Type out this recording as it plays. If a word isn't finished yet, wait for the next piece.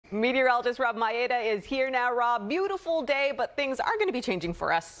Meteorologist Rob Mayeda is here now. Rob, beautiful day, but things are going to be changing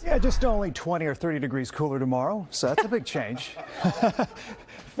for us. Yeah, just only 20 or 30 degrees cooler tomorrow, so that's a big change.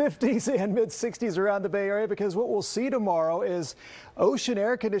 50s and mid-60s around the Bay Area, because what we'll see tomorrow is ocean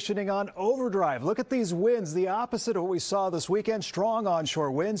air conditioning on overdrive. Look at these winds, the opposite of what we saw this weekend. Strong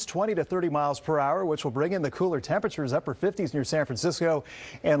onshore winds, 20 to 30 miles per hour, which will bring in the cooler temperatures, upper 50s near San Francisco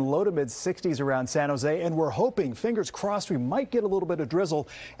and low to mid-60s around San Jose. And we're hoping, fingers crossed, we might get a little bit of drizzle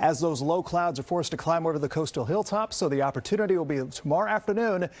as those low clouds are forced to climb over the coastal hilltops. So the opportunity will be tomorrow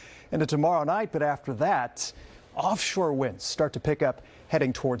afternoon into tomorrow night. But after that, offshore winds start to pick up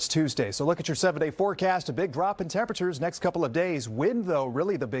heading towards Tuesday. So look at your 7-day forecast. A big drop in temperatures next couple of days. Wind, though,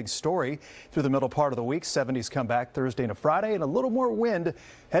 really the big story through the middle part of the week. 70s come back Thursday and Friday, and a little more wind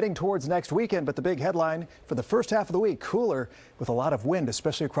heading towards next weekend. But the big headline for the first half of the week, cooler with a lot of wind,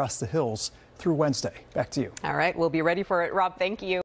 especially across the hills through Wednesday. Back to you. All right, we'll be ready for it. Rob, thank you.